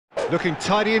Looking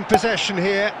tidy in possession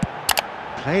here.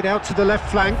 Played out to the left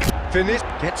flank. Finished.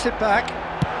 Gets it back.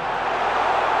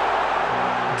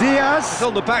 Diaz is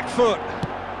on the back foot.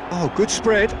 Oh, good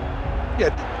spread.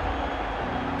 Yeah.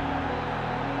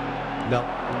 No.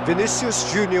 Vinicius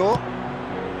Junior.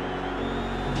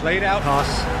 Played out.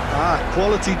 Pass.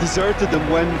 Quality deserted them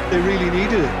when they really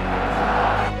needed it.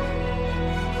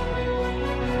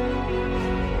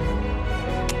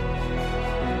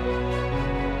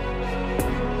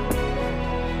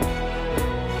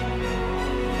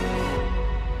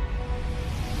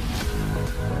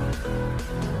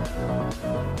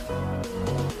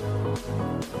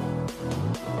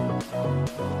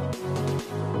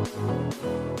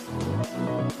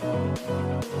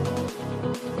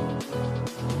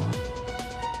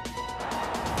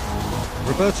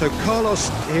 Roberto Carlos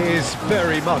is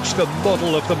very much the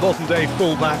model of the modern-day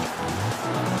fullback.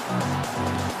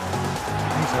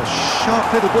 He's a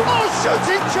sharp little ball. Oh,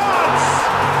 shooting chance!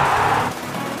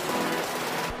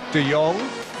 De Jong.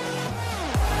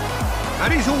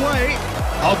 And he's away.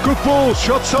 Oh, good ball.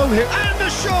 Shots on him. And the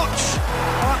shot!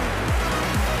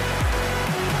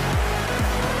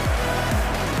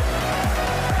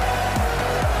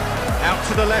 Out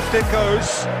to the left it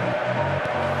goes.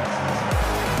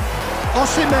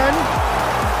 Osimhen.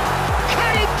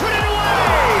 Can he put it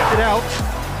away? It out.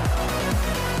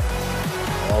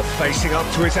 Oh, facing up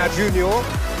to his Junior.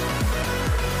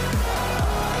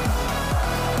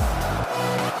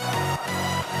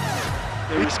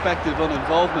 Irrespective of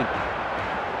involvement.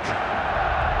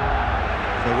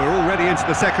 So we're already into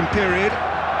the second period.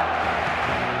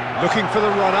 Looking for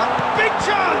the runner. Big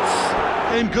chance!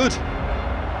 Aim good.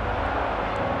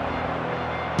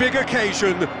 Big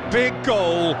occasion, big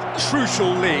goal,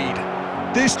 crucial lead.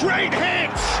 This great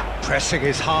hit! Pressing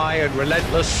is high and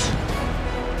relentless.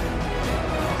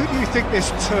 Who do you think this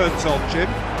turns on, Jim?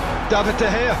 David De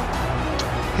Gea.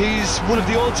 He's one of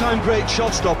the all-time great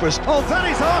shot stoppers. Oh, that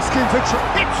is asking for it's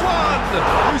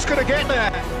one! Who's going to get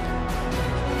there?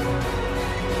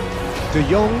 De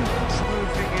Jong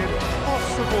proving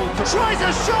impossible to... Tries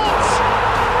a shot!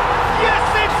 Yes,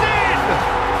 it's in!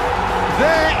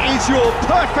 There is your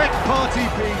perfect party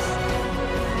piece.